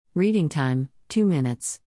Reading time, 2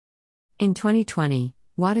 minutes. In 2020,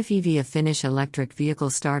 WattifEV, a Finnish electric vehicle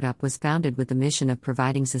startup, was founded with the mission of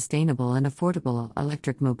providing sustainable and affordable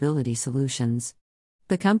electric mobility solutions.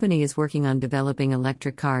 The company is working on developing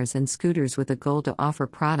electric cars and scooters with a goal to offer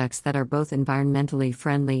products that are both environmentally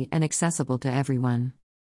friendly and accessible to everyone.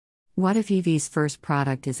 WattifEV's first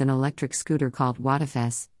product is an electric scooter called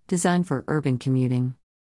WattifEV, designed for urban commuting.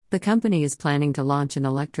 The company is planning to launch an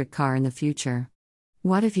electric car in the future.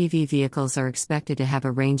 WattifEV vehicles are expected to have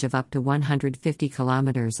a range of up to 150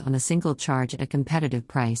 kilometers on a single charge at a competitive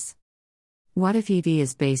price. WattifEV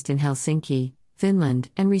is based in Helsinki, Finland,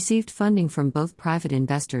 and received funding from both private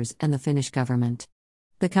investors and the Finnish government.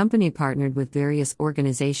 The company partnered with various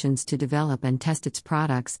organizations to develop and test its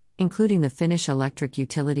products, including the Finnish electric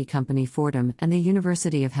utility company Fortum and the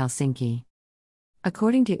University of Helsinki.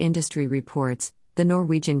 According to industry reports, the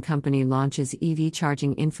Norwegian company launches EV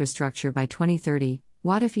charging infrastructure by 2030.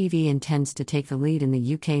 WattifEV intends to take the lead in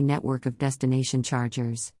the UK network of destination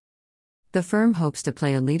chargers. The firm hopes to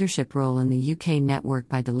play a leadership role in the UK network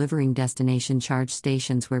by delivering destination charge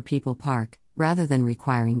stations where people park, rather than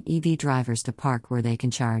requiring EV drivers to park where they can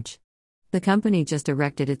charge. The company just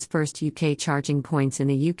erected its first UK charging points in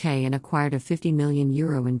the UK and acquired a €50 million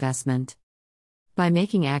investment. By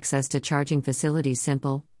making access to charging facilities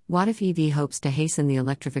simple, WattifEV hopes to hasten the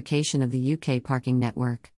electrification of the UK parking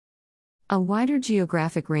network. A wider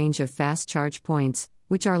geographic range of fast charge points,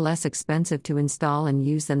 which are less expensive to install and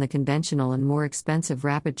use than the conventional and more expensive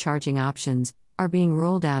rapid charging options, are being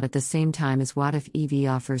rolled out at the same time as WattifEV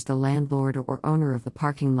offers the landlord or owner of the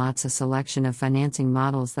parking lots a selection of financing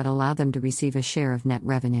models that allow them to receive a share of net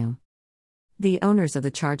revenue. The owners of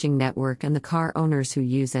the charging network and the car owners who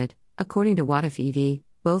use it, according to WattifEV,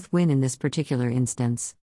 both win in this particular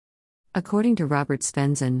instance. According to Robert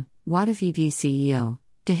Svensson, WattifEV CEO,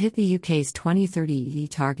 to hit the UK's 2030 EV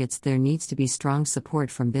targets, there needs to be strong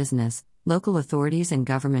support from business, local authorities, and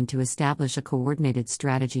government to establish a coordinated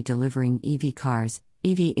strategy delivering EV cars,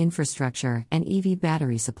 EV infrastructure, and EV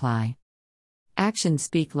battery supply. Actions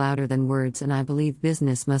speak louder than words, and I believe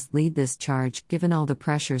business must lead this charge, given all the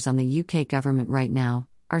pressures on the UK government right now.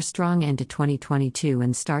 Our strong end to 2022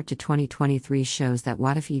 and start to 2023 shows that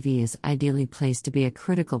WattifEV is ideally placed to be a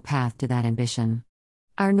critical path to that ambition.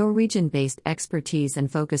 Our Norwegian-based expertise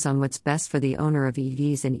and focus on what's best for the owner of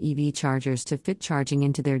EVs and EV chargers to fit charging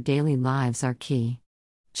into their daily lives are key.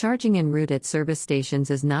 Charging en route at service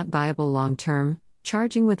stations is not viable long-term.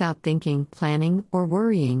 Charging without thinking, planning, or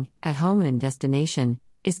worrying, at home and destination,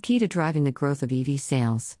 is key to driving the growth of EV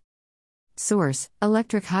sales. Source: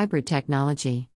 Electric Hybrid Technology.